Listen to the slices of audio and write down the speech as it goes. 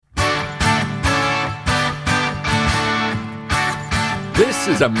This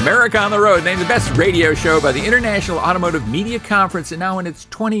is America on the Road, named the best radio show by the International Automotive Media Conference, and now in its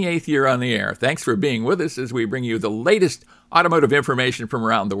 28th year on the air. Thanks for being with us as we bring you the latest automotive information from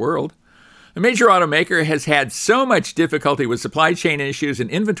around the world. A major automaker has had so much difficulty with supply chain issues and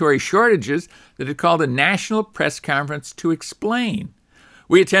inventory shortages that it called a national press conference to explain.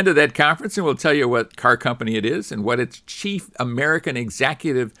 We attended that conference, and we'll tell you what car company it is and what its chief American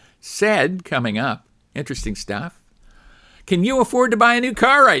executive said coming up. Interesting stuff. Can you afford to buy a new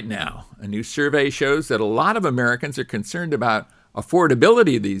car right now? A new survey shows that a lot of Americans are concerned about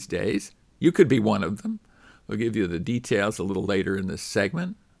affordability these days. You could be one of them. We'll give you the details a little later in this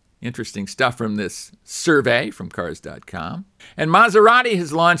segment. Interesting stuff from this survey from Cars.com. And Maserati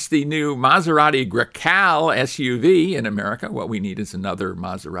has launched the new Maserati Grecale SUV in America. What we need is another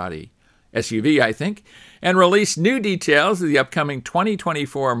Maserati SUV, I think. And released new details of the upcoming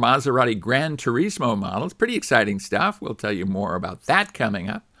 2024 Maserati Gran Turismo model. It's pretty exciting stuff. We'll tell you more about that coming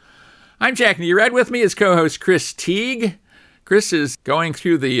up. I'm Jack Nerad. With me is co-host Chris Teague. Chris is going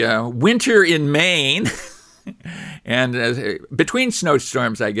through the winter in Maine. And between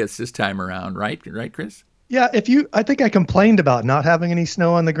snowstorms, I guess, this time around, right? Right, Chris? Yeah, I think I complained about not having any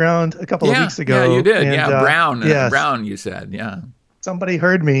snow on the ground a couple of weeks ago. Yeah, you did. And, brown. Yes. Brown, you said, yeah. Somebody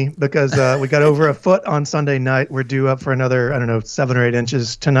heard me because we got over a foot on Sunday night. We're due up for another, 7 or 8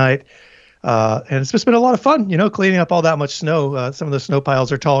 inches tonight. And it's just been a lot of fun, cleaning up all that much snow. Some of the snow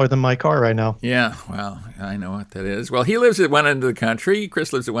piles are taller than my car right now. Yeah, well, I know what that is. Well, he lives at one end of the country.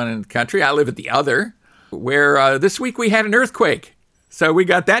 Chris lives at one end of the country. I live at the other, where this week we had an earthquake. So we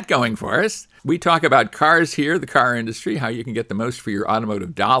got that going for us. We talk about cars here, the car industry, how you can get the most for your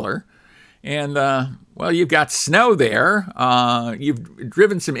automotive dollar. And, you've got snow there. You've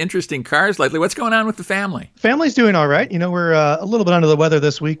driven some interesting cars lately. What's going on with the family? Family's doing all right. We're a little bit under the weather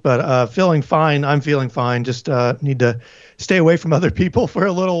this week, but feeling fine. I'm feeling fine. Just need to stay away from other people for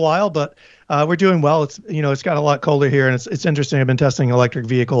a little while, but we're doing well. It's it's got a lot colder here, and it's interesting. I've been testing electric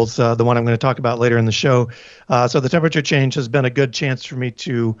vehicles, the one I'm going to talk about later in the show. So the temperature change has been a good chance for me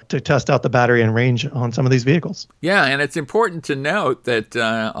to test out the battery and range on some of these vehicles. Yeah, and it's important to note that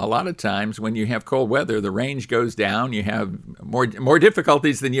a lot of times when you have cold weather, the range goes down. You have more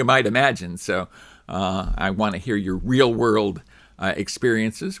difficulties than you might imagine. So I want to hear your real world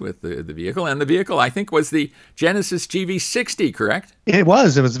experiences with the vehicle. And the vehicle, I think, was the Genesis GV60, correct? It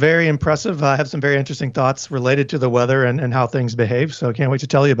was very impressive. I have some very interesting thoughts related to the weather and how things behave, so I can't wait to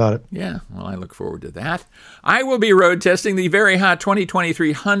tell you about it. Yeah, well, I look forward to that. I will be road testing the very hot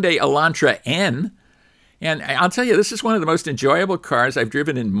 2023 Hyundai Elantra N. And I'll tell you, this is one of the most enjoyable cars I've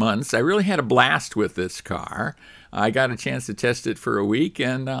driven in months. I really had a blast with this car. I got a chance to test it for a week,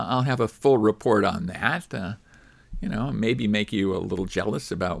 and I'll have a full report on that. Maybe make you a little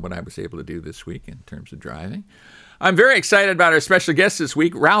jealous about what I was able to do this week in terms of driving. I'm very excited about our special guest this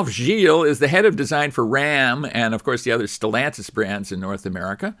week. Ralph Gilles is the head of design for Ram and, of course, the other Stellantis brands in North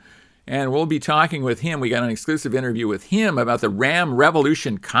America. And we'll be talking with him. We got an exclusive interview with him about the Ram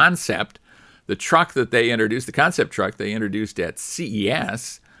Revolution concept, the truck that they introduced, the concept truck they introduced at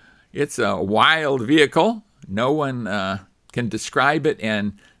CES. It's a wild vehicle. No one can describe it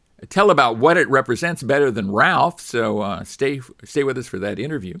and tell about what it represents better than Ralph, so stay with us for that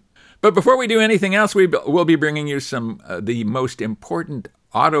interview. But before we do anything else, we'll be bringing you some the most important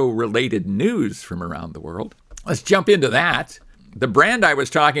auto-related news from around the world. Let's jump into that. The brand I was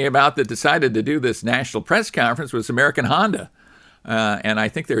talking about that decided to do this national press conference was American Honda, and I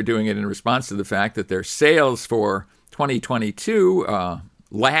think they're doing it in response to the fact that their sales for 2022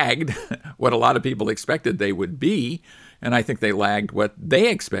 lagged what a lot of people expected they would be. And I think they lagged what they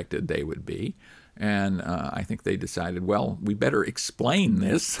expected they would be. And I think they decided, well, we better explain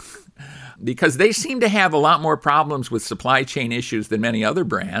this because they seem to have a lot more problems with supply chain issues than many other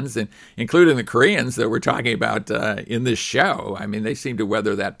brands, and including the Koreans that we're talking about in this show. I mean, they seem to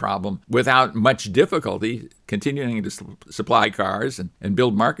weather that problem without much difficulty, continuing to supply cars and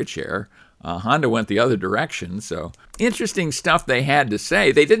build market share. Honda went the other direction. So interesting stuff they had to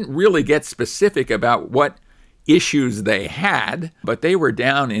say. They didn't really get specific about what issues they had, but they were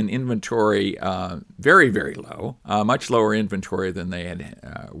down in inventory very, very low, much lower inventory than they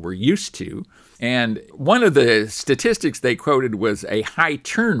were used to. And one of the statistics they quoted was a high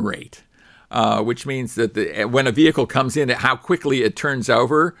turn rate, which means that when a vehicle comes in, how quickly it turns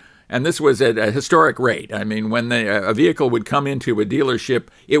over. And this was at a historic rate. I mean, when a vehicle would come into a dealership,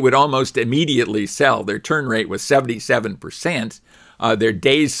 it would almost immediately sell. Their turn rate was 77%. Their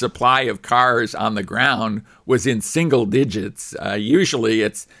days supply of cars on the ground was in single digits. Usually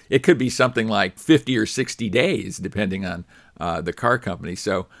it could be something like 50 or 60 days, depending on the car company.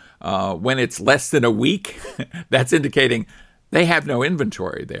 So when it's less than a week, that's indicating they have no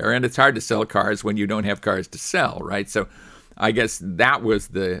inventory there, and it's hard to sell cars when you don't have cars to sell, right? So I guess that was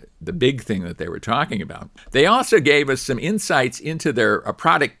the big thing that they were talking about. They also gave us some insights into their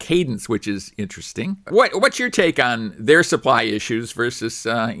product cadence, which is interesting. What's your take on their supply issues versus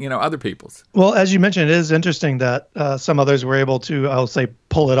other people's? Well, as you mentioned, it is interesting that some others were able to, I'll say,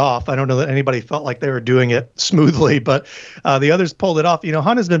 pull it off. I don't know that anybody felt like they were doing it smoothly, but the others pulled it off.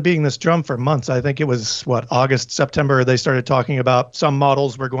 Honda's been beating this drum for months. I think it was, August, September, they started talking about some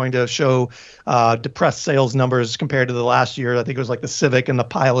models were going to show depressed sales numbers compared to the last year. I think it was like the Civic and the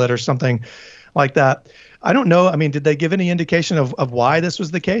Pilot or something like that. I don't know. I mean, did they give any indication of why this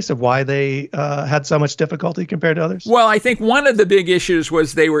was the case, of why they had so much difficulty compared to others? Well, I think one of the big issues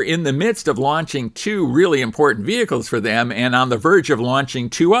was they were in the midst of launching two really important vehicles for them and on the verge of launching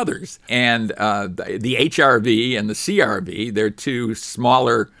two others. And the HR-V and the CR-V, their two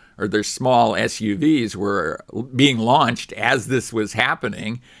smaller or their small SUVs were being launched as this was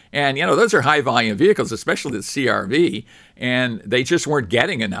happening. And, those are high volume vehicles, especially the CR-V, and they just weren't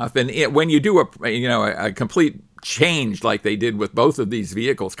getting enough. And when you do a complete change like they did with both of these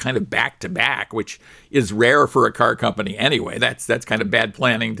vehicles kind of back to back, which is rare for a car company anyway. That's kind of bad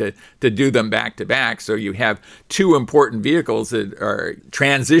planning to do them back to back. So you have two important vehicles that are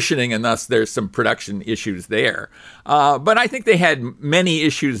transitioning, and thus there's some production issues there. But I think they had many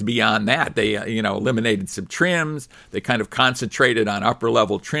issues beyond that. They eliminated some trims. They kind of concentrated on upper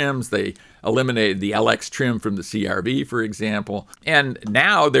level trims. They eliminated the LX trim from the CR-V, for example. And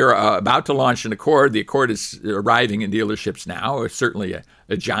now they're about to launch an Accord. The Accord is arriving in dealerships now. It's certainly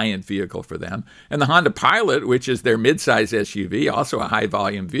a giant vehicle for them. And the Honda Pilot, which is their midsize SUV, also a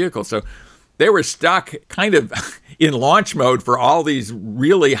high-volume vehicle. So they were stuck kind of in launch mode for all these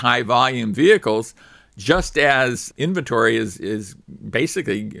really high-volume vehicles, just as inventory is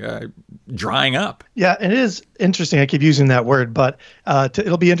basically drying up. Yeah, and it is interesting. I keep using that word, but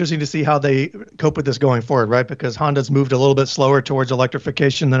it'll be interesting to see how they cope with this going forward, right? Because Honda's moved a little bit slower towards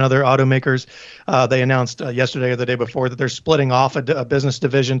electrification than other automakers. They announced yesterday or the day before that they're splitting off a business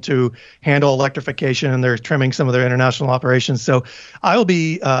division to handle electrification, and they're trimming some of their international operations. So I'll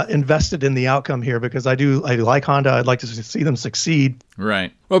be invested in the outcome here because I like Honda. I'd like to see them succeed.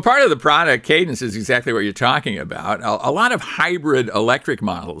 Right. Well, part of the product cadence is exactly what you're talking about. A lot of hybrid electric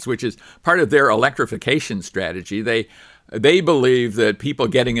models, which is part of their electrification strategy. They believe that people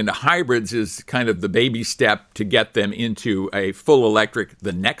getting into hybrids is kind of the baby step to get them into a full electric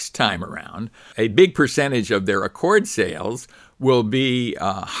the next time around. A big percentage of their Accord sales will be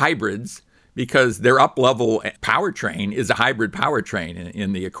hybrids, because their up-level powertrain is a hybrid powertrain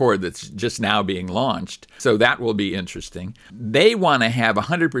in the Accord that's just now being launched. So that will be interesting. They want to have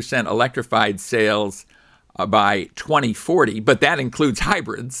 100% electrified sales by 2040, but that includes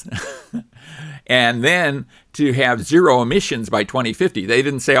hybrids. And then to have zero emissions by 2050. They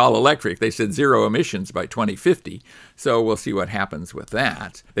didn't say all electric. They said zero emissions by 2050. So we'll see what happens with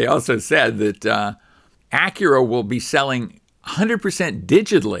that. They also said that Acura will be selling 100%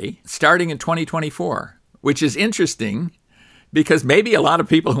 digitally starting in 2024, which is interesting because maybe a lot of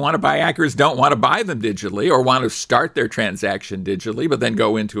people who want to buy Acuras don't want to buy them digitally or want to start their transaction digitally, but then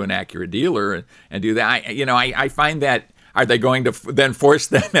go into an Acura dealer and do that. I find that, are they going to then force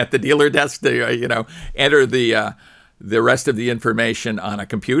them at the dealer desk to, enter the rest of the information on a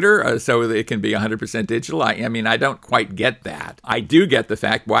computer so it can be 100% digital? I don't quite get that. I do get the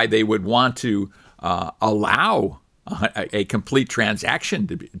fact why they would want to allow a complete transaction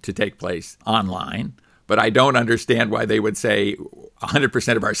to take place online, but I don't understand why they would say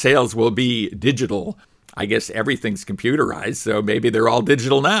 100% of our sales will be digital. I guess everything's computerized, so maybe they're all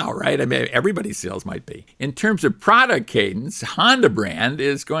digital now, right? Everybody's sales might be. In terms of product cadence, Honda brand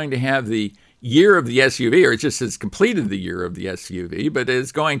is going to have the year of the SUV, or it just has completed the year of the SUV, but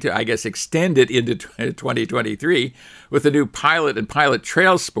is going to, I guess, extend it into 2023 with the new Pilot and Pilot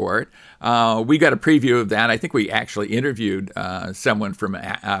Trail Sport. We got a preview of that. I think we actually interviewed someone from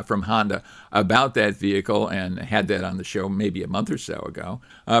Honda about that vehicle and had that on the show maybe a month or so ago.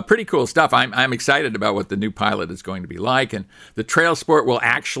 Pretty cool stuff. I'm excited about what the new Pilot is going to be like, and the Trail Sport will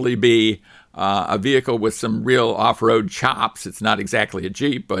actually be a vehicle with some real off-road chops. It's not exactly a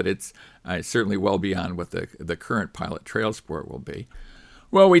Jeep, but it's certainly well beyond what the current Pilot Trail Sport will be.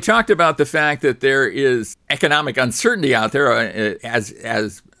 Well, we talked about the fact that there is economic uncertainty out there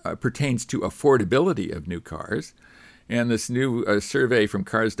as pertains to affordability of new cars. And this new survey from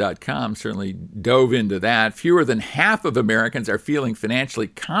Cars.com certainly dove into that. Fewer than half of Americans are feeling financially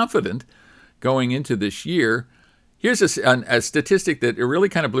confident going into this year. Here's a statistic that really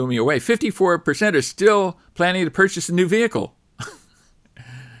kind of blew me away. 54% are still planning to purchase a new vehicle.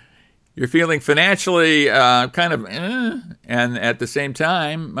 You're feeling financially kind of, and at the same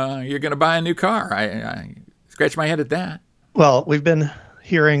time, you're going to buy a new car. I scratch my head at that. Well, we've been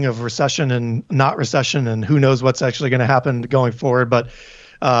hearing of recession and not recession, and who knows what's actually going to happen going forward. But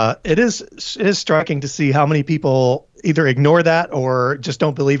it is striking to see how many people either ignore that or just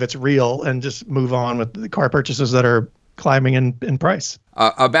don't believe it's real and just move on with the car purchases that are climbing in price.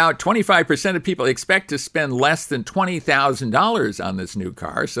 About 25% of people expect to spend less than $20,000 on this new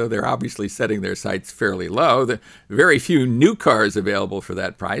car, so they're obviously setting their sights fairly low. There are very few new cars available for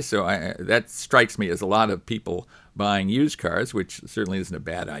that price, so that strikes me as a lot of people buying used cars, which certainly isn't a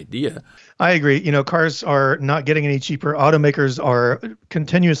bad idea. I agree. You know, cars are not getting any cheaper. Automakers are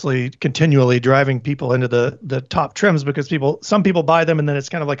continually driving people into the top trims because some people buy them and then it's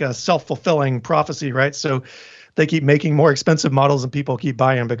kind of like a self-fulfilling prophecy, right? So they keep making more expensive models and people keep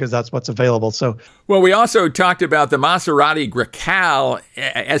buying them because that's what's available. So, well, we also talked about the Maserati Grecale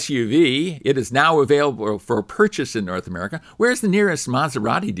SUV. It is now available for purchase in North America. Where's the nearest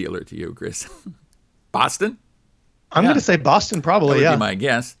Maserati dealer to you, Chris? Boston? I'm going to say Boston, probably. That would be my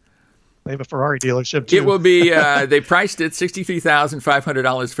guess. They have a Ferrari dealership too. It will be. They priced it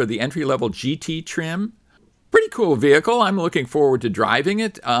 $63,500 for the entry-level GT trim. Pretty cool vehicle. I'm looking forward to driving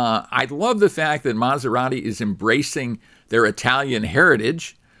it. I love the fact that Maserati is embracing their Italian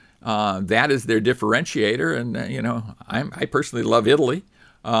heritage. That is their differentiator. And, I personally love Italy.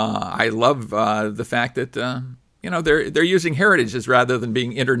 I love the fact that, they're using heritages rather than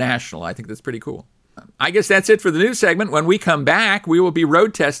being international. I think that's pretty cool. I guess that's it for the news segment. When we come back, we will be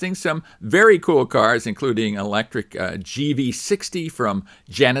road testing some very cool cars, including electric GV60 from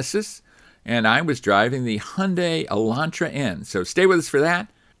Genesis. And I was driving the Hyundai Elantra N. So stay with us for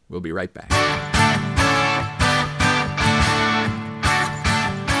that. We'll be right back.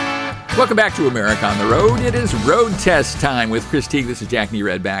 Welcome back to America on the Road. It is road test time with Chris Teague. This is Jack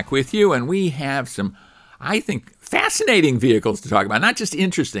Nerad back with you. And we have some, I think, fascinating vehicles to talk about. Not just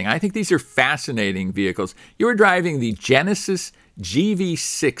interesting. I think these are fascinating vehicles. You were driving the Genesis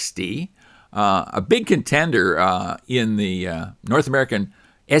GV60, a big contender in the North American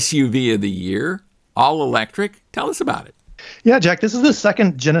SUV of the year, all electric. Tell us about it. Yeah, Jack, this is the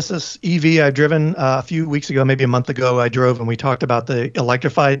second Genesis EV I've driven. A few weeks ago, maybe a month ago, I drove and we talked about the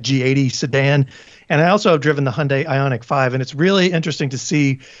electrified G80 sedan. And I also have driven the Hyundai Ioniq 5. And it's really interesting to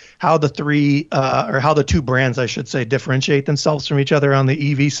see how the two brands, I should say, differentiate themselves from each other on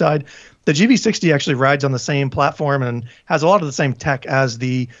the EV side. The GV60 actually rides on the same platform and has a lot of the same tech as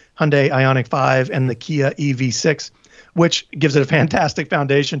the Hyundai Ioniq 5 and the Kia EV6, which gives it a fantastic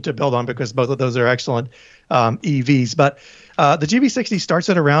foundation to build on because both of those are excellent EVs. But the GV60 starts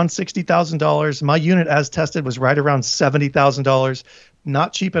at around $60,000. My unit as tested was right around $70,000.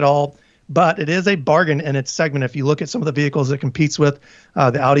 Not cheap at all, but it is a bargain in its segment. If you look at some of the vehicles it competes with,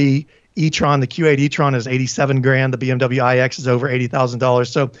 the Audi e-tron, the Q8 e-tron is $87,000. The BMW iX is over $80,000.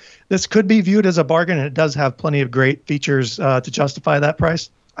 So this could be viewed as a bargain, and it does have plenty of great features to justify that price.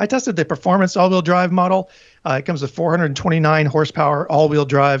 I tested the performance all-wheel drive model. It comes with 429 horsepower all-wheel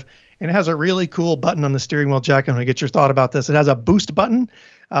drive, and it has a really cool button on the steering wheel, Jack. I'm going to get your thought about this. It has a boost button.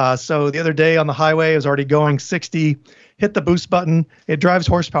 So the other day on the highway, it was already going 60. Hit the boost button. It drives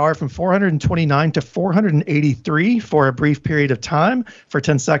horsepower from 429 to 483 for a brief period of time, for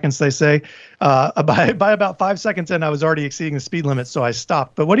 10 seconds, they say. By about 5 seconds in, I was already exceeding the speed limit, so I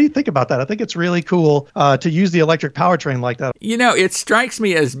stopped. But what do you think about that? I think it's really cool to use the electric powertrain like that. You know, it strikes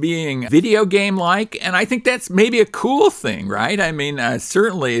me as being video game-like, and I think that's maybe a cool thing, right? I mean,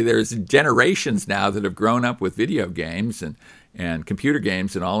 certainly there's generations now that have grown up with video games and computer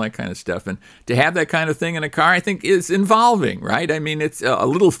games and all that kind of stuff. And to have that kind of thing in a car, I think is involving, right? I mean, it's a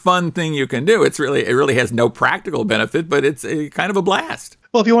little fun thing you can do. It really has no practical benefit, but it's kind of a blast.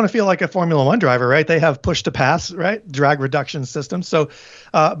 Well, if you want to feel like a Formula One driver, right, they have push to pass, right, drag reduction system. So,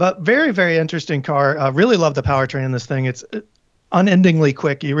 but very, very interesting car. Really love the powertrain in this thing. It's unendingly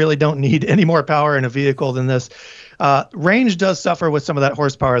quick. You really don't need any more power in a vehicle than this. Range does suffer with some of that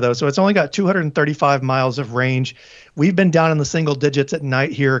horsepower, though. So it's only got 235 miles of range. We've been down in the single digits at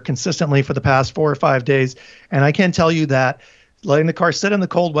night here consistently for the past 4 or 5 days. And I can tell you that letting the car sit in the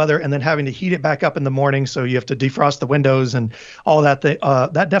cold weather and then having to heat it back up in the morning, so you have to defrost the windows and all that,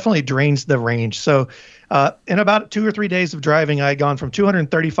 that definitely drains the range. So in about 2 or 3 days of driving, I had gone from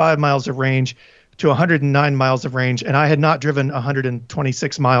 235 miles of range to 109 miles of range, and I had not driven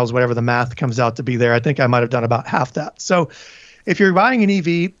 126 miles, whatever the math comes out to be there. I think I might have done about half that. So if you're buying an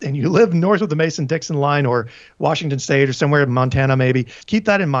EV and you live north of the Mason-Dixon line or Washington State or somewhere in Montana maybe, keep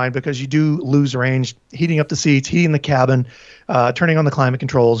that in mind because you do lose range, heating up the seats, heating the cabin, turning on the climate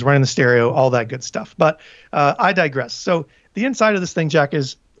controls, running the stereo, all that good stuff. But I digress. So the inside of this thing, Jack,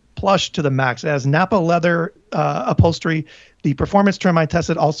 is plush to the max. It has Napa leather upholstery. The performance trim I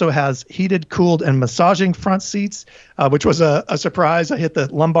tested also has heated, cooled, and massaging front seats, which was a surprise. I hit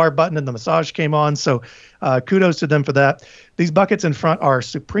the lumbar button and the massage came on, so kudos to them for that. These buckets in front are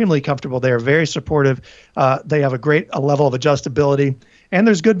supremely comfortable. They are very supportive. They have a great level of adjustability, and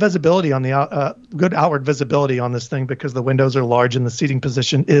there's good visibility on the good outward visibility on this thing because the windows are large and the seating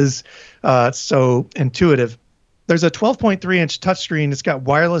position is so intuitive. There's a 12.3-inch touchscreen. It's got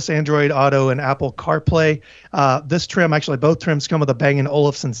wireless Android Auto and Apple CarPlay. This trim, actually both trims come with a Bang &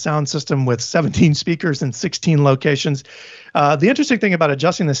 Olufsen sound system with 17 speakers in 16 locations. The interesting thing about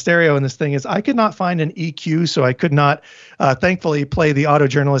adjusting the stereo in this thing is I could not find an EQ, so I could not, thankfully, play the auto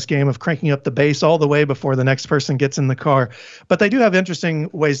journalist game of cranking up the bass all the way before the next person gets in the car. But they do have interesting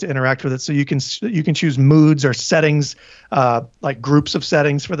ways to interact with it. So you can choose moods or settings, like groups of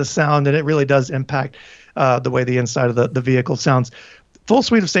settings for the sound, and it really does impact the way the inside of the vehicle sounds. Full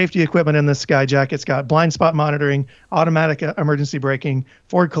suite of safety equipment in this Skyjack. It's got blind spot monitoring, automatic emergency braking,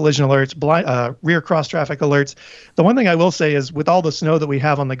 forward collision alerts, rear cross traffic alerts. The one thing I will say is with all the snow that we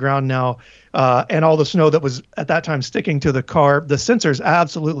have on the ground now, and all the snow that was at that time sticking to the car, the sensors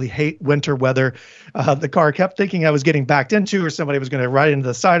absolutely hate winter weather. The car kept thinking I was getting backed into or somebody was going to ride into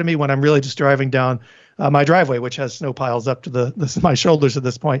the side of me when I'm really just driving down my driveway, which has snow piles up to my shoulders at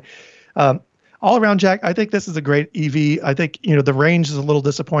this point. All around, Jack, I think this is a great EV. I think, the range is a little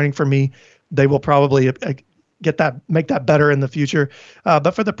disappointing for me. They will probably make that better in the future. But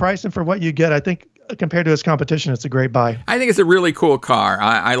for the price and for what you get, I think compared to its competition, it's a great buy. I think it's a really cool car.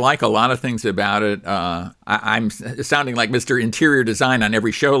 I like a lot of things about it. I'm sounding like Mr. Interior Design on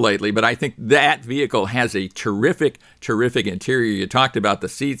every show lately, but I think that vehicle has a terrific interior. You talked about the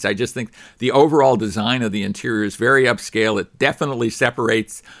seats. I just think the overall design of the interior is very upscale. It definitely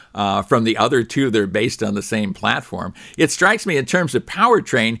separates from the other two that are based on the same platform. It strikes me in terms of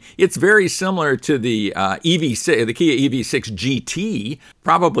powertrain, it's very similar to the EV6, the Kia EV6 GT,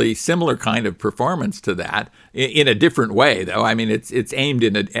 probably similar kind of performance to that in a different way, though. I mean, it's aimed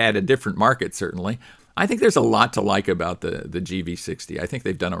at a different market, certainly. I think there's a lot to like about the GV60. I think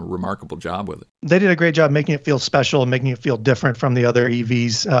they've done a remarkable job with it. They did a great job making it feel special and making it feel different from the other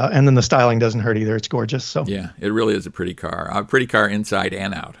EVs. And then the styling doesn't hurt either. It's gorgeous. So yeah, it really is a pretty car inside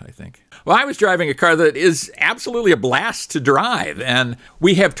and out, I think. Well, I was driving a car that is absolutely a blast to drive. And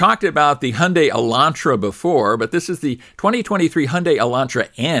we have talked about the Hyundai Elantra before, but this is the 2023 Hyundai Elantra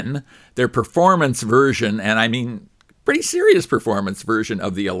N, their performance version. And I mean, pretty serious performance version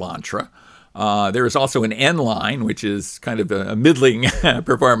of the Elantra. There is also an N-Line, which is kind of a middling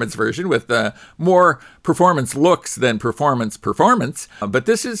performance version with more performance looks than performance. But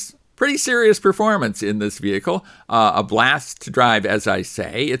this is pretty serious performance in this vehicle. A blast to drive, as I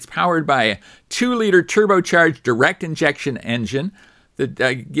say. It's powered by a 2-liter turbocharged direct injection engine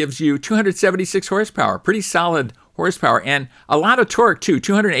that gives you 276 horsepower. Pretty solid horsepower and a lot of torque, too.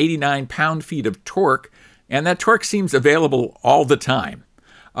 289 pound-feet of torque. And that torque seems available all the time.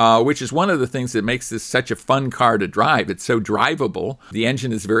 Which is one of the things that makes this such a fun car to drive. It's so drivable. The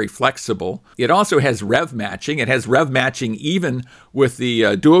engine is very flexible. It also has rev matching. It has rev matching even with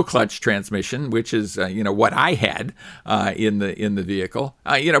the dual clutch transmission, which is what I had in the vehicle.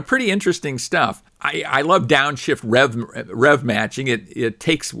 Pretty interesting stuff. I love downshift rev matching. It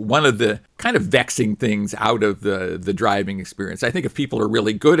takes one of the kind of vexing things out of the driving experience. I think if people are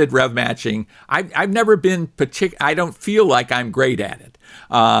really good at rev matching, I've never been I don't feel like I'm great at it.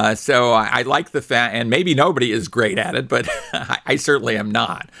 So I like the fact, and maybe nobody is great at it, but I certainly am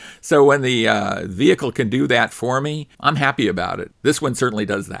not. So when the vehicle can do that for me, I'm happy about it. This one certainly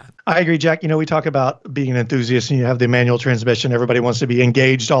does that. I agree, Jack. We talk about being an enthusiast and you have the manual transmission. Everybody wants to be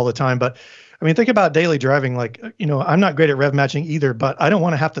engaged all the time, but I mean, think about daily driving. I'm not great at rev matching either, but I don't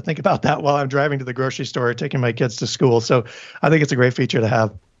want to have to think about that while I'm driving to the grocery store or taking my kids to school. So I think it's a great feature to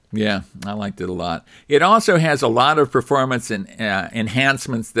have. Yeah, I liked it a lot. It also has a lot of performance and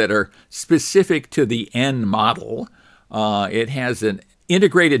enhancements that are specific to the N model. It has an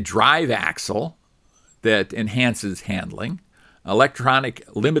integrated drive axle that enhances handling, electronic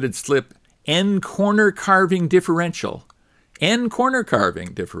limited slip N corner carving differential. N corner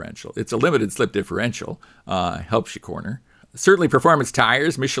carving differential. It's a limited slip differential. Helps you corner. Certainly performance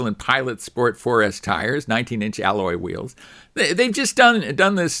tires, Michelin Pilot Sport 4S tires, 19-inch alloy wheels. They've just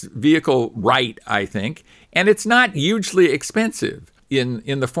done this vehicle right, I think, and it's not hugely expensive.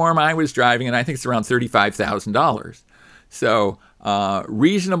 In the form I was driving, and I think it's around $35,000. So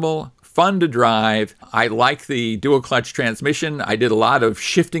reasonable, fun to drive. I like the dual clutch transmission. I did a lot of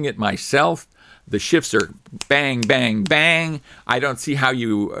shifting it myself. The shifts are bang, bang, bang. I don't see how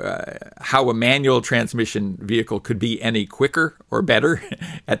how a manual transmission vehicle could be any quicker or better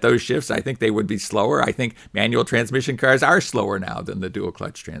at those shifts. I think they would be slower. I think manual transmission cars are slower now than the dual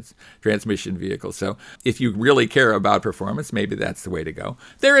clutch transmission vehicles. So if you really care about performance, maybe that's the way to go.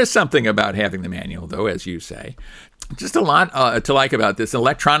 There is something about having the manual, though, as you say. Just a lot to like about this.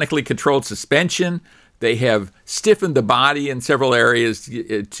 Electronically controlled suspension. They have stiffened the body in several areas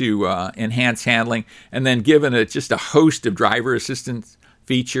to enhance handling, and then given it just a host of driver assistance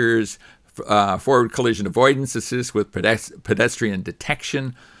features, forward collision avoidance assist with pedestrian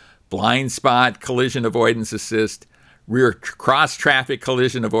detection, blind spot collision avoidance assist, rear cross-traffic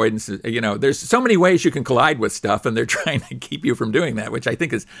collision avoidance. There's so many ways you can collide with stuff, and they're trying to keep you from doing that, which I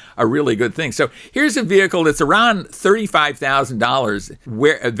think is a really good thing. So here's a vehicle that's around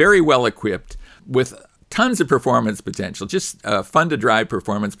 $35,000, very well equipped with tons of performance potential, just fun to drive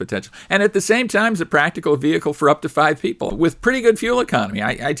performance potential. And at the same time, it's a practical vehicle for up to 5 people with pretty good fuel economy.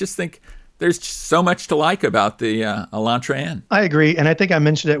 I just think there's so much to like about the Elantra N. I agree. And I think I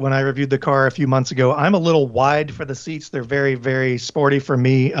mentioned it when I reviewed the car a few months ago. I'm a little wide for the seats. They're very, very sporty for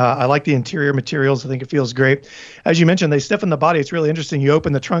me. I like the interior materials. I think it feels great. As you mentioned, they stiffen the body. It's really interesting. You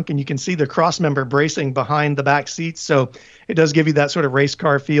open the trunk and you can see the cross member bracing behind the back seats. So it does give you that sort of race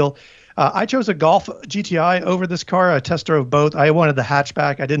car feel. I chose a Golf GTI over this car. I test drove both. I wanted the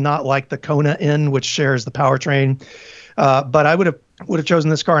hatchback. I did not like the Kona N, which shares the powertrain. But I would have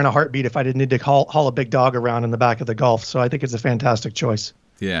chosen this car in a heartbeat if I didn't need to haul a big dog around in the back of the Golf. So I think it's a fantastic choice.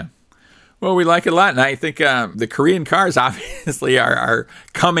 Yeah. Well, we like it a lot, and I think the Korean cars obviously are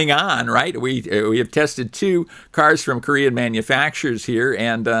coming on, right? We have tested 2 cars from Korean manufacturers here,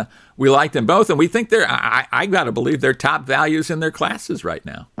 and we like them both, and we think I got to believe they're top values in their classes right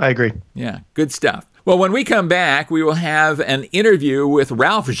now. I agree. Yeah, good stuff. Well, when we come back, we will have an interview with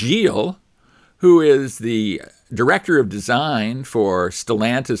Ralph Gilles, who is the director of design for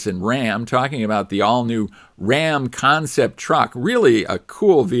Stellantis and Ram, talking about the all-new Ram concept truck. Really a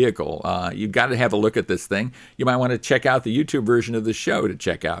cool vehicle. You've got to have a look at this thing. You might want to check out the YouTube version of the show to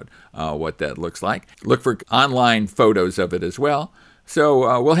check out what that looks like. Look for online photos of it as well.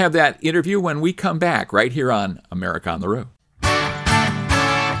 So we'll have that interview when we come back right here on America on the Road.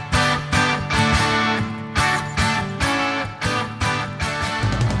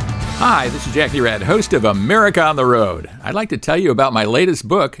 Hi, this is Jackie Redd, host of America on the Road. I'd like to tell you about my latest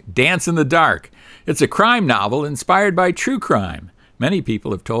book, Dance in the Dark. It's a crime novel inspired by true crime. Many people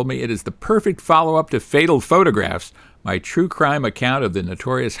have told me it is the perfect follow-up to Fatal Photographs, my true crime account of the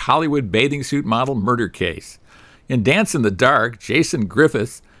notorious Hollywood bathing suit model murder case. In Dance in the Dark, Jason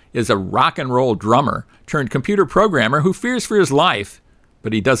Griffiths is a rock and roll drummer turned computer programmer who fears for his life,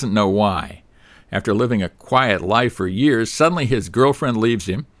 but he doesn't know why. After living a quiet life for years, suddenly his girlfriend leaves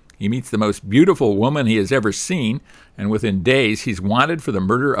him. He meets the most beautiful woman he has ever seen, and within days, he's wanted for the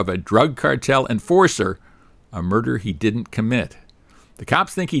murder of a drug cartel enforcer, a murder he didn't commit. The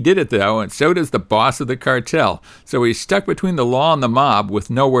cops think he did it, though, and so does the boss of the cartel, so he's stuck between the law and the mob with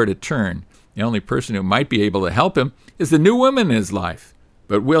nowhere to turn. The only person who might be able to help him is the new woman in his life.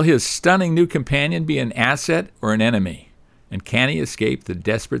 But will his stunning new companion be an asset or an enemy? And can he escape the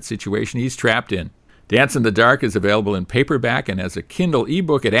desperate situation he's trapped in? Dance in the Dark is available in paperback and as a Kindle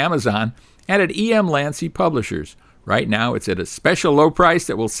ebook at Amazon and at E.M. Lancy Publishers. Right now, it's at a special low price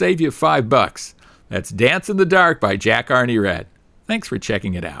that will save you $5. That's Dance in the Dark by Jack Arney Redd. Thanks for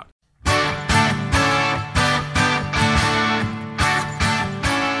checking it out.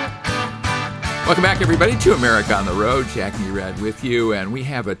 Welcome back, everybody, to America on the Road. Jack Arney Redd with you, and we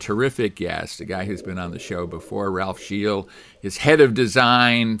have a terrific guest, a guy who's been on the show before, Ralph Gilles, is head of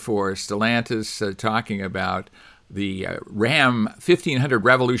design for Stellantis, talking about the Ram 1500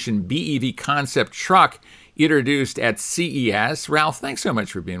 Revolution BEV concept truck introduced at CES. Ralph, thanks so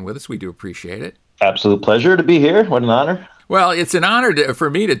much for being with us. We do appreciate it. Absolute pleasure to be here. What an honor. Well, it's an honor for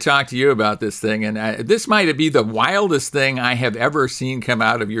me to talk to you about this thing, and this might be the wildest thing I have ever seen come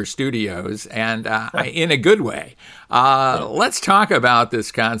out of your studios, and in a good way. Let's talk about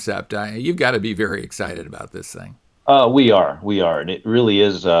this concept. You've got to be very excited about this thing. We are, and it really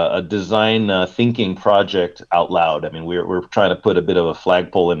is a design thinking project out loud. I mean, we're trying to put a bit of a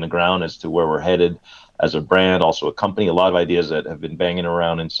flagpole in the ground as to where we're headed as a brand, also a company. A lot of ideas that have been banging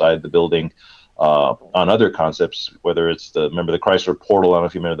around inside the building. On other concepts, whether it's remember the Chrysler Portal, I don't know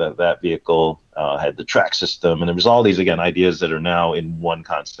if you remember that vehicle had the track system, and there was all these, again, ideas that are now in one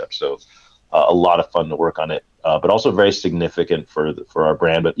concept. So a lot of fun to work on it, but also very significant for our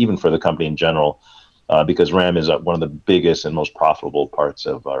brand, but even for the company in general. because Ram is one of the biggest and most profitable parts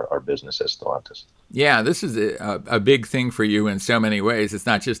of our business at Stellantis. Yeah, this is a big thing for you in so many ways. It's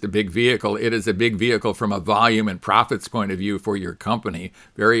not just a big vehicle. It is a big vehicle from a volume and profits point of view for your company.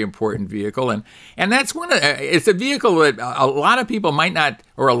 Very important vehicle. And that's it's a vehicle that a lot of people might not,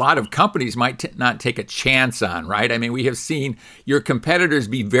 or a lot of companies might not take a chance on, right? I mean, we have seen your competitors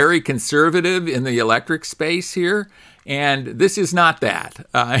be very conservative in the electric space here. And this is not that,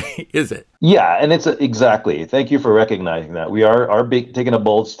 is it? Yeah, and it's exactly. Thank you for recognizing that. We are taking a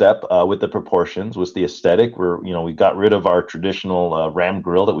bold step with the proportions, with the aesthetic. We got rid of our traditional Ram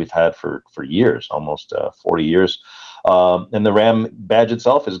grille that we've had for years, almost 40 years, and the Ram badge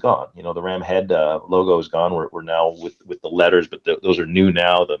itself is gone. The Ram head logo is gone. We're now with the letters, but those are new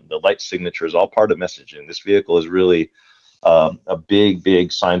now. The light signature is all part of messaging. This vehicle is really a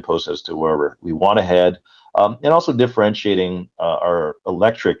big signpost as to where we want to head. And also differentiating our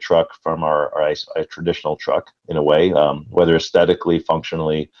electric truck from our traditional truck in a way, whether aesthetically,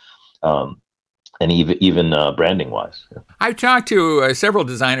 functionally, and even branding wise. Yeah. I've talked to several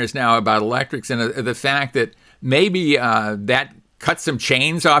designers now about electrics and the fact that maybe that cuts some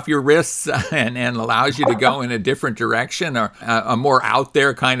chains off your wrists and allows you to go in a different direction, or a more out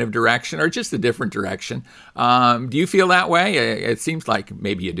there kind of direction, or just a different direction. Do you feel that way? It seems like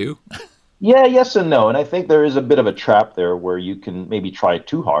maybe you do. Yeah, yes and no, and I think there is a bit of a trap there where you can maybe try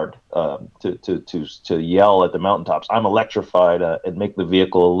too hard to yell at the mountaintops, "I'm electrified," and make the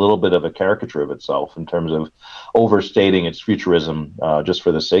vehicle a little bit of a caricature of itself in terms of overstating its futurism just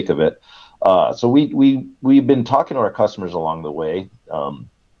for the sake of it. So we've been talking to our customers along the way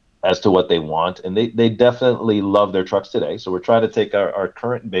as to what they want, and they definitely love their trucks today. So we're trying to take our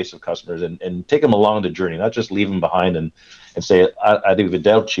current base of customers and take them along the journey, not just leave them behind and say,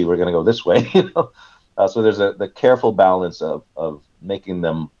 "Arrivederci, we're going to go this way." So there's the careful balance of making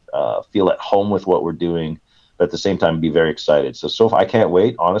them feel at home with what we're doing, but at the same time be very excited. So I can't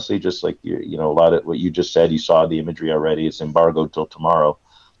wait, honestly. Just like a lot of what you just said, you saw the imagery already. It's embargoed till tomorrow,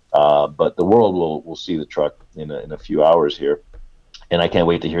 but the world will see the truck in a few hours here. And I can't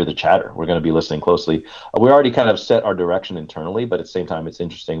wait to hear the chatter. We're going to be listening closely. We already kind of set our direction internally, but at the same time, it's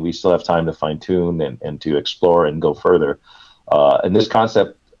interesting. We still have time to fine tune and to explore and go further. And this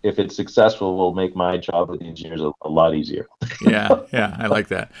concept, if it's successful, will make my job with the engineers a lot easier. Yeah, I like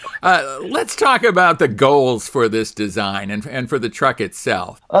that. Let's talk about the goals for this design and for the truck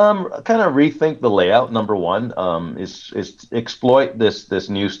itself. Kind of rethink the layout. Number one is exploit this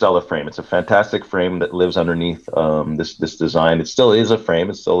new Stella frame. It's a fantastic frame that lives underneath this design. It still is a frame.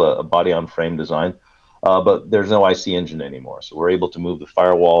 It's still a body-on-frame design, but there's no IC engine anymore. So we're able to move the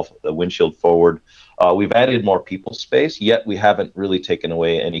firewall, the windshield forward. We've added more people space, yet we haven't really taken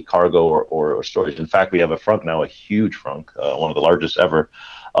away any cargo or storage. In fact, we have a frunk now, a huge frunk, one of the largest ever.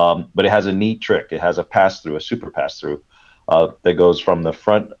 But it has a neat trick. It has a pass-through, a super pass-through, that goes from the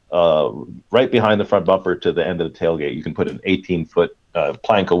front, right behind the front bumper to the end of the tailgate. You can put an 18-foot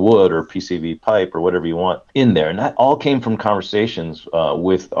plank of wood or PCV pipe or whatever you want in there. And that all came from conversations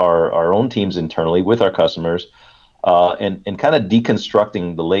with our own teams internally, with our customers, and kind of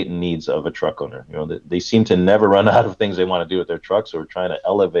deconstructing the latent needs of a truck owner. They seem to never run out of things they want to do with their trucks, so we're trying to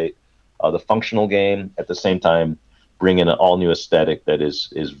elevate the functional game, at the same time bring in an all-new aesthetic that is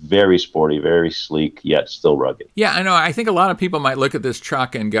very sporty, very sleek, yet still rugged. Yeah, I know. I think a lot of people might look at this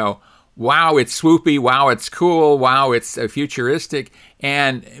truck and go, wow, it's swoopy, wow, it's cool, wow, it's futuristic,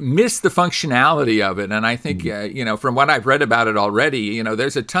 and miss the functionality of it. And I think, from what I've read about it already,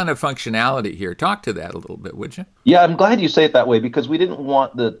 there's a ton of functionality here. Talk to that a little bit, would you? Yeah, I'm glad you say it that way, because we didn't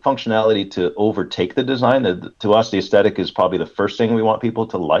want the functionality to overtake the design. To us, the aesthetic is probably the first thing we want people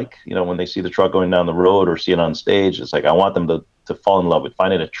to like. When they see the truck going down the road or see it on stage, it's like, I want them to fall in love with,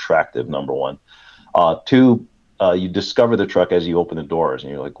 find it attractive, number one. Two, you discover the truck as you open the doors,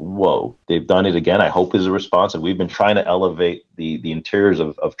 and you're like, whoa, they've done it again. I hope is a response. And we've been trying to elevate the interiors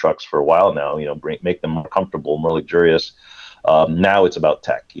of trucks for a while now, make them more comfortable, more luxurious. Now it's about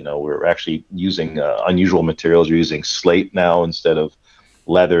tech. We're actually using unusual materials. We're using slate now instead of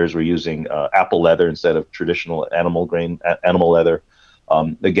leathers. We're using apple leather instead of traditional animal leather.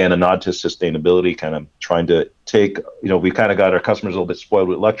 Again, a nod to sustainability, kind of trying to take, we kind of got our customers a little bit spoiled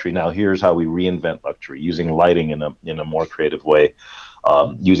with luxury. Now here's how we reinvent luxury, using lighting in a more creative way,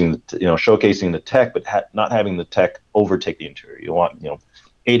 showcasing the tech, but not having the tech overtake the interior. You want,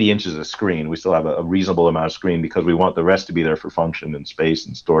 80 inches of screen. We still have a reasonable amount of screen because we want the rest to be there for function and space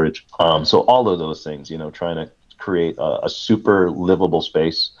and storage. So all of those things, trying to create a super livable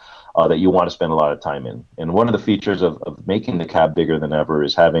space that you want to spend a lot of time in. And one of the features of making the cab bigger than ever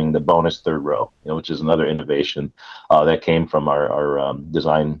is having the bonus third row, which is another innovation that came from our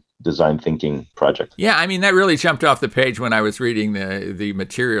design design thinking project. Yeah, I mean, that really jumped off the page when I was reading the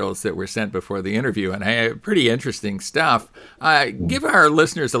materials that were sent before the interview, and I had pretty interesting stuff. Give our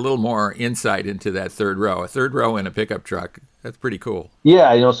listeners a little more insight into that third row. A third row in a pickup truck. That's pretty cool.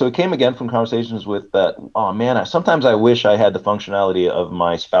 Yeah, so it came again from conversations with that. Oh man, sometimes I wish I had the functionality of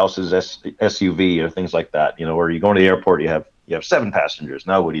my spouse's SUV or things like that. Where you go to the airport, you have 7 passengers.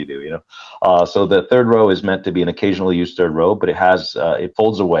 Now what do you do? So the third row is meant to be an occasionally used third row, but it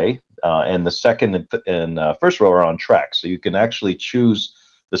folds away, and the second and first row are on track, so you can actually choose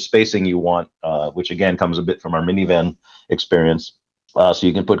the spacing you want, which again comes a bit from our minivan experience. So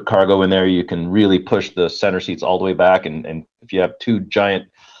you can put cargo in there. You can really push the center seats all the way back, and if you have 2 giant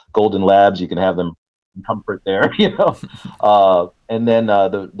golden labs, you can have them in comfort there. And then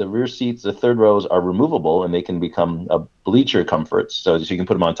the rear seats, the third rows, are removable, and they can become a bleacher comforts. So you can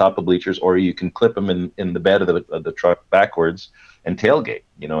put them on top of bleachers, or you can clip them in the bed of the truck backwards and tailgate,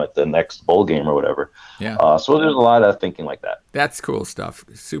 at the next bowl game or whatever. Yeah. So there's a lot of thinking like that. That's cool stuff.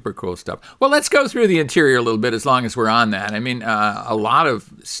 Super cool stuff. Well, let's go through the interior a little bit as long as we're on that. I mean, a lot of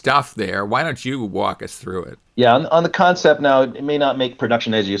stuff there. Why don't you walk us through it? Yeah, on the concept now, it may not make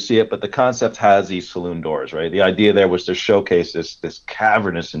production as you see it, but the concept has these saloon doors, right? The idea there was to showcase this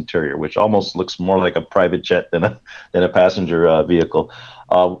cavernous interior, which almost looks more like a private jet than a passenger vehicle.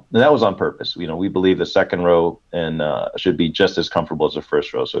 And that was on purpose. We believe the second row and should be just as comfortable as the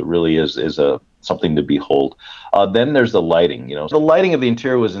first row. So it really is something to behold. Then there's the lighting. The lighting of the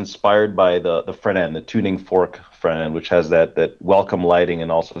interior was inspired by the front end, the tuning fork front end, which has that welcome lighting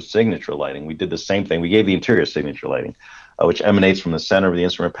and also signature lighting. We did the same thing. We gave the interior signature lighting, which emanates from the center of the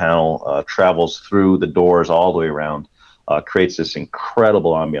instrument panel, travels through the doors all the way around, creates this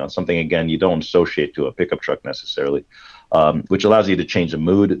incredible ambiance, something, again, you don't associate to a pickup truck necessarily. Which allows you to change the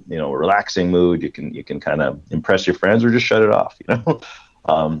mood, a relaxing mood. You can kind of impress your friends or just shut it off,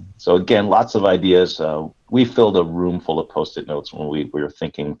 So again, lots of ideas. We filled a room full of Post-it notes when we were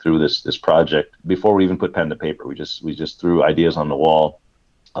thinking through this project. Before we even put pen to paper, we just threw ideas on the wall.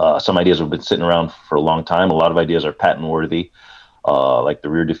 Some ideas have been sitting around for a long time. A lot of ideas are patent worthy, like the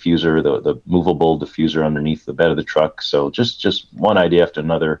rear diffuser, the movable diffuser underneath the bed of the truck. So just one idea after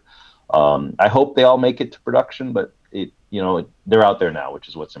another. I hope they all make it to production, but they're out there now, which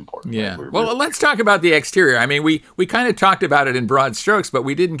is what's important. Yeah. Well, let's talk about the exterior. I mean, we kind of talked about it in broad strokes, but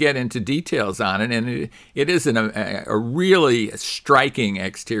we didn't get into details on it. And it is a really striking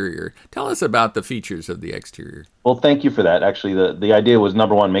exterior. Tell us about the features of the exterior. Well, thank you for that. Actually, the idea was,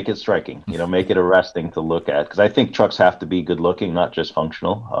 number one, make it striking, make it arresting to look at. Because I think trucks have to be good looking, not just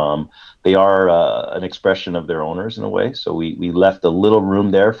functional. They are an expression of their owners in a way. So we left a little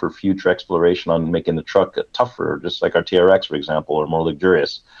room there for future exploration on making the truck tougher, just like our TRX, for example, or more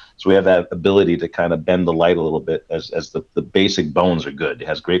luxurious. So we have that ability to kind of bend the light a little bit as the basic bones are good. It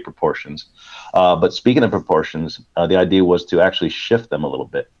has great proportions. But speaking of proportions, the idea was to actually shift them a little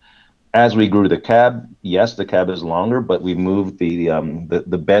bit. As we grew the cab, yes, the cab is longer, but we moved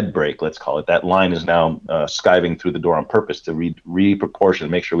the bed brake, let's call it. That line is now skiving through the door on purpose to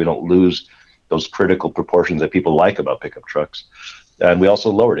re-proportion, make sure we don't lose those critical proportions that people like about pickup trucks. And we also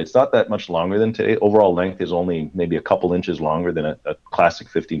lowered it. It's not that much longer than today. Overall length is only maybe a couple inches longer than a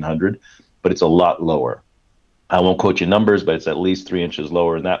classic 1500, but it's a lot lower. I won't quote you numbers, but it's at least 3 inches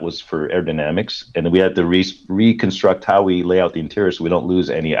lower, and that was for aerodynamics. And then we had to reconstruct how we lay out the interior so we don't lose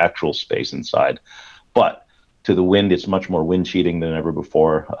any actual space inside. But to the wind, it's much more wind cheating than ever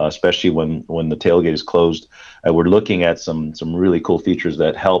before, especially when the tailgate is closed. We're looking at some really cool features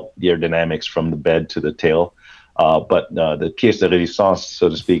that help the aerodynamics from the bed to the tail. But the pièce de résistance, so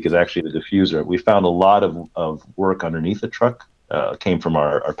to speak, is actually the diffuser. We found a lot of work underneath the truck. Came from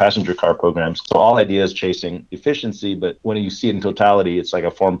our passenger car programs. So all ideas chasing efficiency, but when you see it in totality, it's like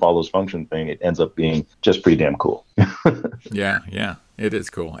a form follows function thing. It ends up being just pretty damn cool. Yeah. It is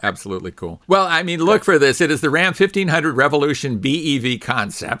cool. Absolutely cool. Well, I mean, look for this. It is the Ram 1500 Revolution BEV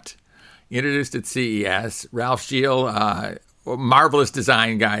concept, introduced at CES. Ralph Gilles, marvelous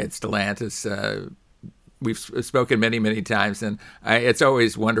design guy at Stellantis. We've spoken many, many times, and it's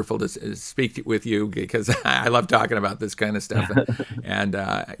always wonderful to speak with you because I love talking about this kind of stuff. And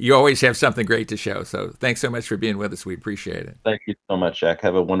you always have something great to show. So thanks so much for being with us. We appreciate it. Thank you so much, Jack.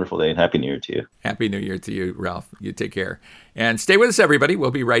 Have a wonderful day, and Happy New Year to you. Happy New Year to you, Ralph. You take care. And stay with us, everybody. We'll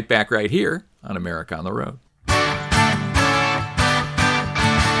be right back right here on America on the Road.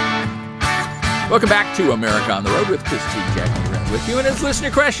 Welcome back to America on the Road with Chris G. Jackie Wren with you. And it's listener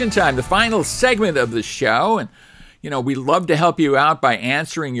question time, the final segment of the show. And, we love to help you out by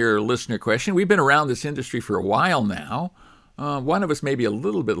answering your listener question. We've been around this industry for a while now. One of us may be a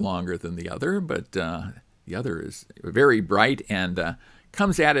little bit longer than the other, but the other is very bright and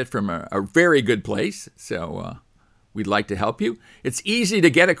comes at it from a very good place. So we'd like to help you. It's easy to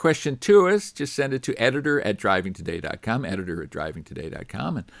get a question to us. Just send it to editor@drivingtoday.com,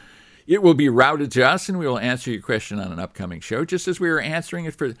 editor@drivingtoday.com, and it will be routed to us, and we will answer your question on an upcoming show, just as we are answering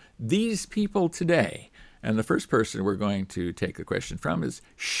it for these people today. And the first person we're going to take the question from is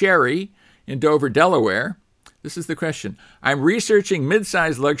Sherry in Dover, Delaware. This is the question. I'm researching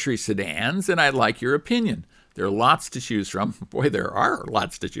mid-size luxury sedans, and I'd like your opinion. There are lots to choose from. Boy, there are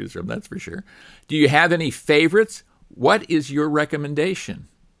lots to choose from, that's for sure. Do you have any favorites? What is your recommendation?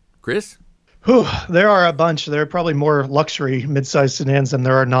 Chris? There are a bunch. There are probably more luxury mid-size sedans than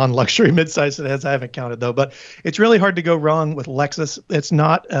there are non-luxury mid-size sedans. I haven't counted, though. But it's really hard to go wrong with Lexus. It's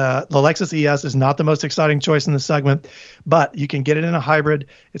not the Lexus ES is not the most exciting choice in the segment, but you can get it in a hybrid.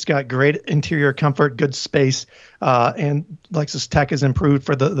 It's got great interior comfort, good space, and Lexus tech has improved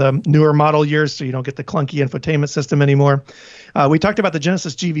for the newer model years, so you don't get the clunky infotainment system anymore. We talked about the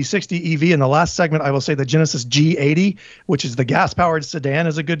Genesis GV60 EV in the last segment. I will say the Genesis G80, which is the gas-powered sedan,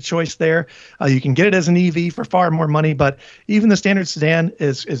 is a good choice there. You can get it as an EV for far more money, but even the standard sedan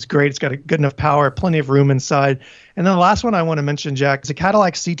is great. It's got a good enough power, plenty of room inside. And then the last one I want to mention, Jack, is a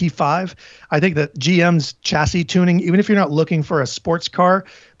Cadillac CT5. I think that GM's chassis tuning, even if you're not looking for a sports car,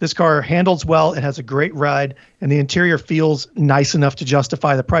 this car handles well, it has a great ride, and the interior feels nice enough to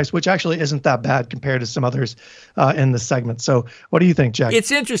justify the price, which actually isn't that bad compared to some others in the segment. So what do you think, Jack? It's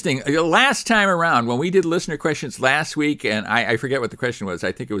interesting. Last time around, when we did listener questions last week, and I forget what the question was,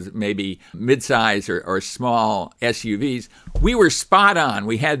 I think it was maybe midsize or small SUVs, we were spot on.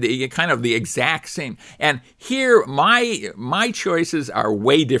 We had the kind of the exact same. And here, my choices are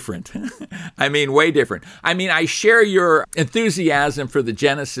way different. I mean, way different. I mean, I share your enthusiasm for the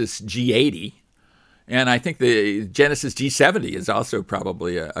Genesis G80, and I think the Genesis G70 is also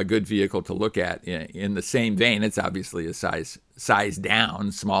probably a good vehicle to look at in the same vein. It's obviously a size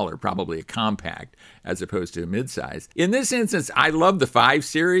down, smaller, probably a compact, as opposed to a midsize. In this instance, I love the 5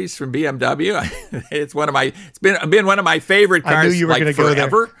 Series from BMW. It's been one of my favorite cars. I knew you were going to go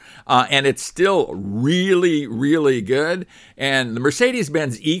there. And it's still really, really good. And the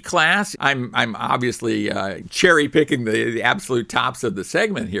Mercedes-Benz E-Class, I'm obviously cherry picking the absolute tops of the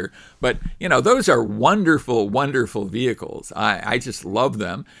segment here, but those are wonderful, wonderful vehicles. I just love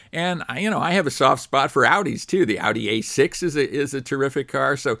them, and I have a soft spot for Audis too. The Audi A6 is a terrific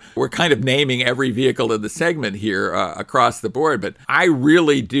car. So we're kind of naming every vehicle in the segment here across the board, but I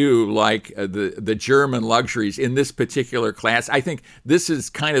really do like the German luxuries in this particular class. I think this is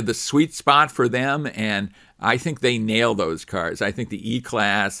kind of the sweet spot for them, and I think they nail those cars. I think the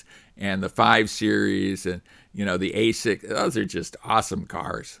E-Class and the 5 Series and the A6, those are just awesome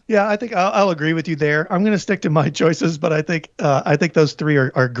cars. Yeah, I think I'll agree with you there. I'm going to stick to my choices, but I think those three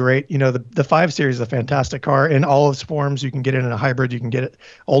are great. The 5 Series is a fantastic car in all of its forms. You can get it in a hybrid. You can get it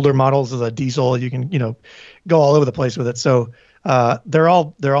older models as a diesel. You can go all over the place with it. So they're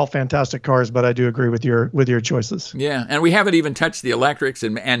all fantastic cars, but I do agree with your choices. Yeah, and we haven't even touched the electrics,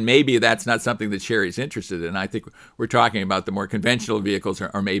 and maybe that's not something that Sherry's interested in. I think we're talking about the more conventional vehicles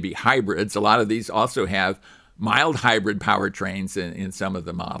or maybe hybrids. A lot of these also have mild hybrid powertrains in some of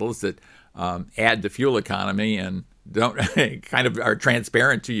the models that add to fuel economy and don't kind of are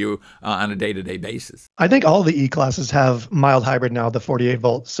transparent to you on a day-to-day basis. I think all the E-classes have mild hybrid now, the 48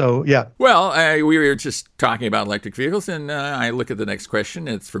 volts. So yeah. Well, we were just talking about electric vehicles, and I look at the next question.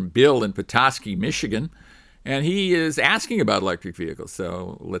 It's from Bill in Petoskey, Michigan. And he is asking about electric vehicles,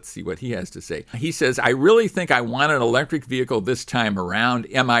 so let's see what he has to say. He says, I really think I want an electric vehicle this time around.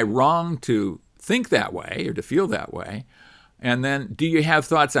 Am I wrong to think that way or to feel that way? And then, do you have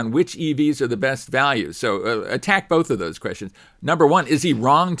thoughts on which EVs are the best value? So attack both of those questions. Number one, is he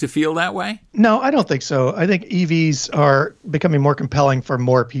wrong to feel that way? No, I don't think so. I think EVs are becoming more compelling for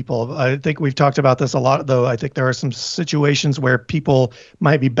more people. I think we've talked about this a lot, though. I think there are some situations where people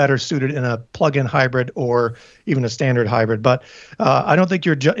might be better suited in a plug-in hybrid or even a standard hybrid. But I don't think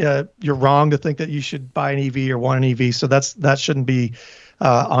you're wrong to think that you should buy an EV or want an EV. So that shouldn't be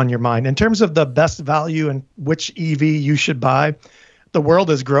on your mind. In terms of the best value and which EV you should buy, the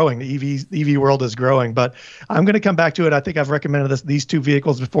world is growing. The EV world is growing. But I'm going to come back to it. I think I've recommended these two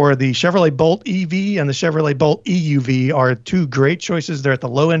vehicles before. The Chevrolet Bolt EV and the Chevrolet Bolt EUV are two great choices. They're at the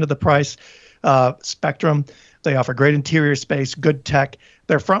low end of the price spectrum. They offer great interior space, good tech.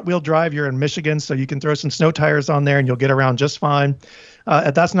 They're front wheel drive. You're in Michigan, so you can throw some snow tires on there and you'll get around just fine.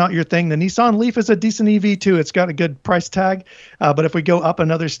 If that's not your thing, the Nissan Leaf is a decent EV too. It's got a good price tag. But if we go up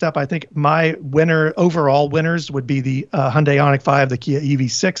another step, I think my overall winners would be the Hyundai Ioniq 5, the Kia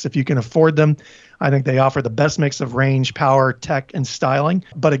EV6. If you can afford them, I think they offer the best mix of range, power, tech, and styling.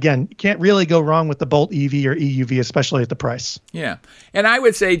 But again, you can't really go wrong with the Bolt EV or EUV, especially at the price. Yeah. And I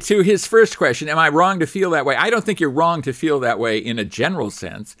would say to his first question, am I wrong to feel that way? I don't think you're wrong to feel that way in a general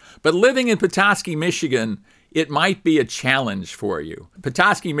sense. But living in Petoskey, Michigan, it might be a challenge for you.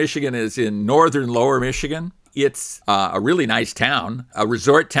 Petoskey, Michigan is in northern lower Michigan. It's a really nice town, a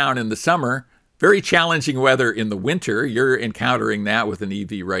resort town in the summer. Very challenging weather in the winter. You're encountering that with an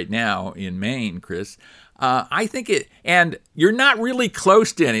EV right now in Maine, Chris. I think and you're not really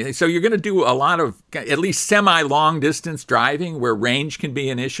close to anything. So you're going to do a lot of at least semi-long distance driving where range can be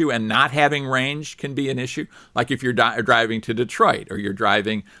an issue and not having range can be an issue. Like if you're driving to Detroit or you're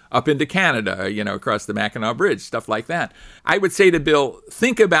driving up into Canada, across the Mackinac Bridge, stuff like that. I would say to Bill,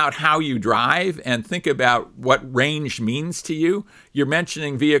 think about how you drive and think about what range means to you. You're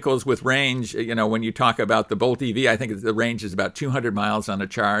mentioning vehicles with range, when you talk about the Bolt EV, I think the range is about 200 miles on a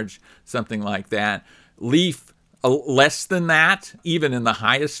charge, something like that. Leaf, less than that, even in the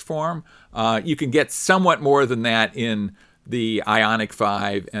highest form. You can get somewhat more than that in the Ioniq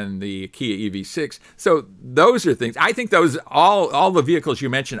 5 and the Kia EV6. So those are things. I think those all the vehicles you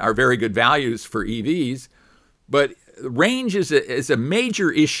mentioned are very good values for EVs, but range is a major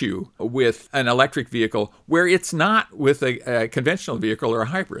issue with an electric vehicle where it's not with a conventional vehicle or a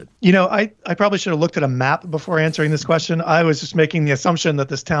hybrid. I probably should have looked at a map before answering this question. I was just making the assumption that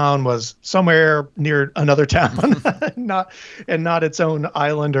this town was somewhere near another town, not its own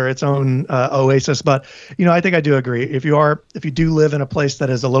island or its own oasis. But, I think I do agree. If you do live in a place that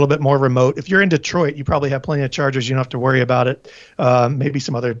is a little bit more remote, if you're in Detroit, you probably have plenty of chargers. You don't have to worry about it. Maybe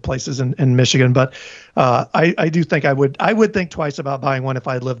some other places in Michigan. But I do think I would think twice about buying one if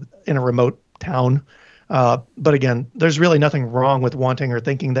I lived in a remote town. But again, there's really nothing wrong with wanting or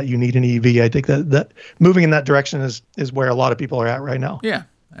thinking that you need an EV. I think that moving in that direction is where a lot of people are at right now. Yeah,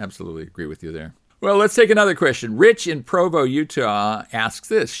 absolutely agree with you there. Well, let's take another question. Rich in Provo, Utah asks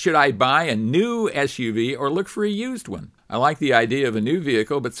this: should I buy a new SUV or look for a used one? I like the idea of a new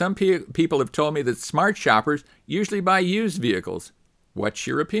vehicle, but some people have told me that smart shoppers usually buy used vehicles. What's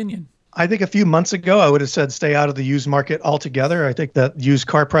your opinion? I think a few months ago, I would have said stay out of the used market altogether. I think that used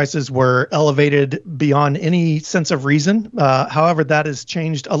car prices were elevated beyond any sense of reason. However, that has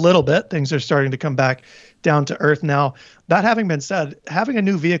changed a little bit. Things are starting to come back down to earth now. That having been said, having a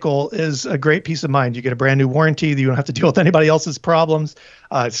new vehicle is a great peace of mind. You get a brand new warranty. You don't have to deal with anybody else's problems.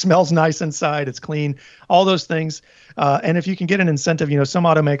 It smells nice inside. It's clean. All those things. And if you can get an incentive, some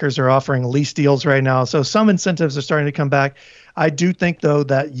automakers are offering lease deals right now. So some incentives are starting to come back. I do think, though,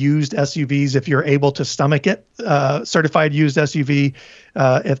 that used SUVs, if you're able to stomach it, certified used SUV,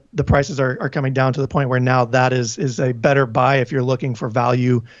 if the prices are coming down to the point where now that is a better buy if you're looking for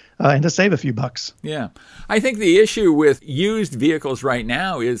value and to save a few bucks. Yeah. I think the issue with used vehicles right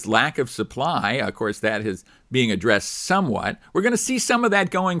now is lack of supply. Of course, that is being addressed somewhat. We're going to see some of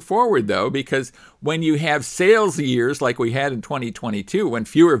that going forward, though, because when you have sales years like we had in 2022, when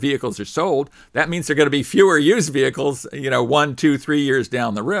fewer vehicles are sold, that means there are going to be fewer used vehicles, 1, 2, 3 years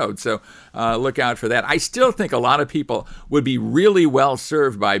down the road. So look out for that. I still think a lot of people would be really well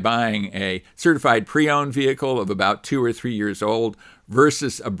served by buying a certified pre-owned vehicle of about 2 or 3 years old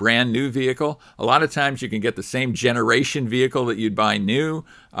versus a brand new vehicle. A lot of times you can get the same generation vehicle that you'd buy new,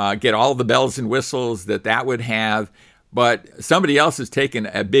 get all the bells and whistles that would have, but somebody else has taken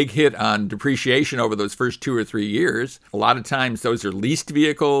a big hit on depreciation over those first 2 or 3 years. A lot of times those are leased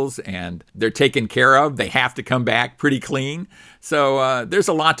vehicles and they're taken care of. They have to come back pretty clean. So there's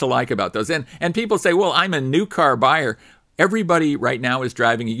a lot to like about those. And people say, well, I'm a new car buyer. Everybody right now is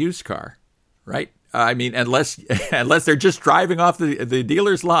driving a used car, right? I mean, unless they're just driving off the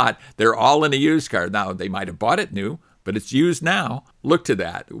dealer's lot, they're all in a used car. Now, they might have bought it new, but it's used now. Look to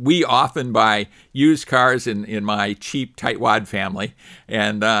that. We often buy used cars in my cheap tightwad family,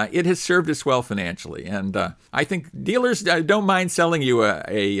 and it has served us well financially. And I think dealers don't mind selling you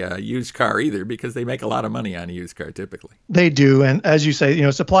a used car either, because they make a lot of money on a used car typically. They do. And as you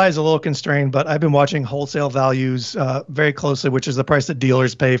say, supply is a little constrained, but I've been watching wholesale values very closely, which is the price that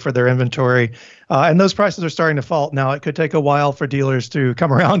dealers pay for their inventory. And those prices are starting to fall. Now, it could take a while for dealers to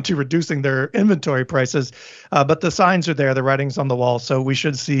come around to reducing their inventory prices, but the signs are there, the writing's on the wall. So we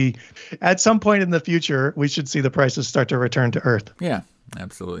should see, at some point in the future, we should see the prices start to return to earth. Yeah,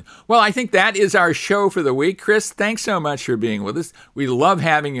 Absolutely. Well, I think that is our show for the week. Chris, thanks so much for being with us. We love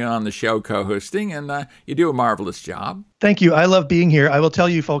having you on the show co-hosting, and you do a marvelous job. Thank you. I love being here. I will tell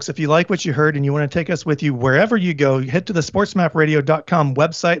you, folks, if you like what you heard and you want to take us with you wherever you go, head to the sportsmapradio.com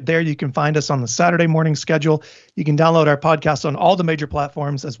website. There you can find us on the Saturday morning schedule. You can download our podcast on all the major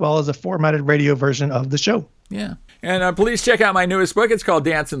platforms, as well as a formatted radio version of the show. Yeah. And please check out my newest book. It's called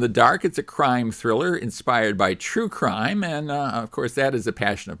Dance in the Dark. It's a crime thriller inspired by true crime. And, of course, that is a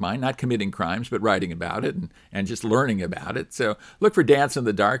passion of mine, not committing crimes, but writing about it and just learning about it. So look for Dance in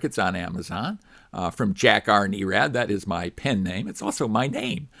the Dark. It's on Amazon. From Jack R. Nerad. That is my pen name. It's also my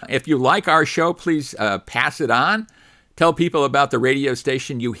name. If you like our show, please pass it on. Tell people about the radio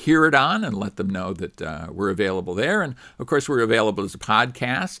station you hear it on and let them know that we're available there. And, of course, we're available as a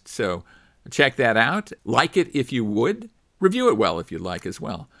podcast. So check that out. Like it if you would. Review it well if you'd like as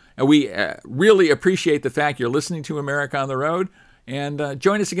well. And we really appreciate the fact you're listening to America on the Road. And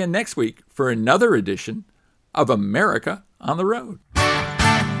join us again next week for another edition of America on the Road.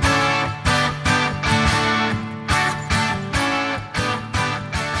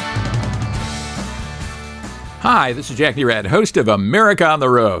 Hi, this is Jack Nerad, host of America on the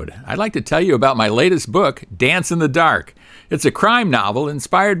Road. I'd like to tell you about my latest book, Dance in the Dark. It's a crime novel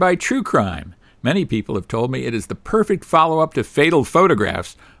inspired by true crime. Many people have told me it is the perfect follow-up to Fatal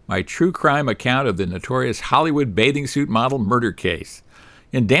Photographs, my true crime account of the notorious Hollywood bathing suit model murder case.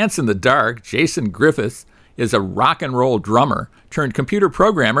 In Dance in the Dark, Jason Griffiths is a rock and roll drummer turned computer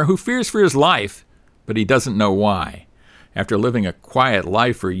programmer who fears for his life, but he doesn't know why. After living a quiet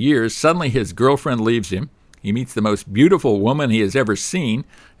life for years, suddenly his girlfriend leaves him. He meets the most beautiful woman he has ever seen,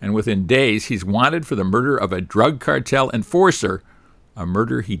 and within days he's wanted for the murder of a drug cartel enforcer, a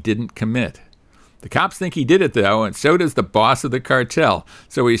murder he didn't commit. The cops think he did it, though, and so does the boss of the cartel,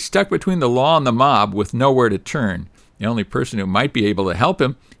 so he's stuck between the law and the mob with nowhere to turn. The only person who might be able to help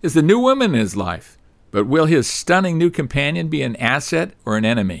him is the new woman in his life. But will his stunning new companion be an asset or an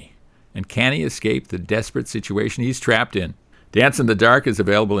enemy? And can he escape the desperate situation he's trapped in? Dance in the Dark is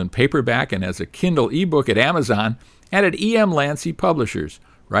available in paperback and as a Kindle ebook at Amazon and at E.M. Lancey Publishers.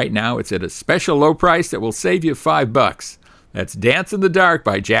 Right now, it's at a special low price that will save you $5. That's Dance in the Dark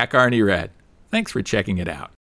by Jack R. Nerad. Thanks for checking it out.